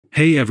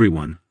Hey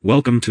everyone,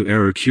 welcome to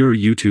Error Cure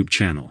YouTube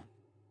channel.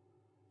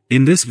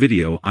 In this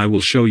video I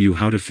will show you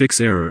how to fix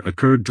error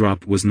occurred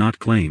drop was not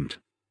claimed.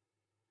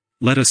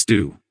 Let us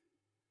do.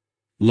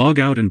 Log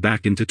out and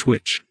back into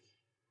Twitch.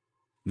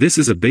 This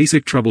is a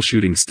basic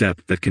troubleshooting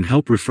step that can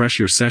help refresh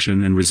your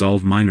session and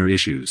resolve minor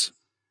issues.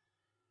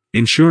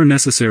 Ensure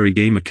necessary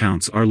game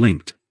accounts are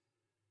linked.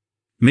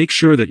 Make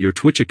sure that your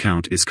Twitch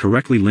account is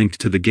correctly linked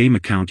to the game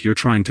account you're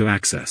trying to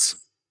access.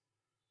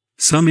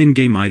 Some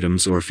in-game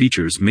items or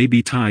features may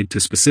be tied to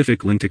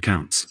specific linked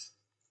accounts.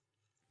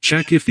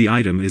 Check if the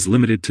item is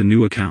limited to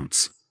new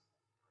accounts.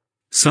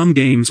 Some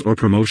games or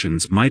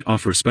promotions might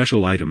offer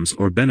special items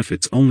or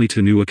benefits only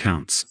to new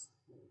accounts.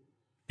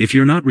 If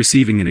you're not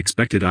receiving an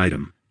expected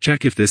item,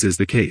 check if this is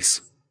the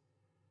case.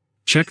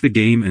 Check the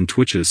game and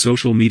Twitch's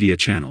social media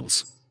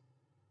channels.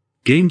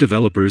 Game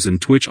developers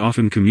and Twitch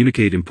often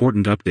communicate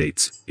important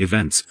updates,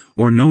 events,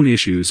 or known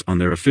issues on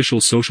their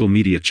official social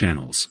media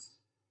channels.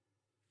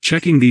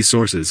 Checking these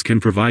sources can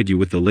provide you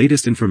with the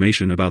latest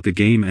information about the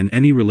game and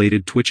any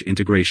related Twitch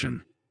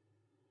integration.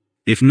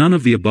 If none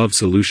of the above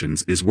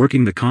solutions is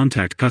working,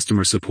 contact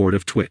customer support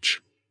of Twitch.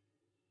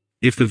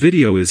 If the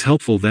video is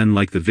helpful, then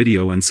like the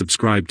video and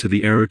subscribe to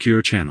the Error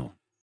Cure channel.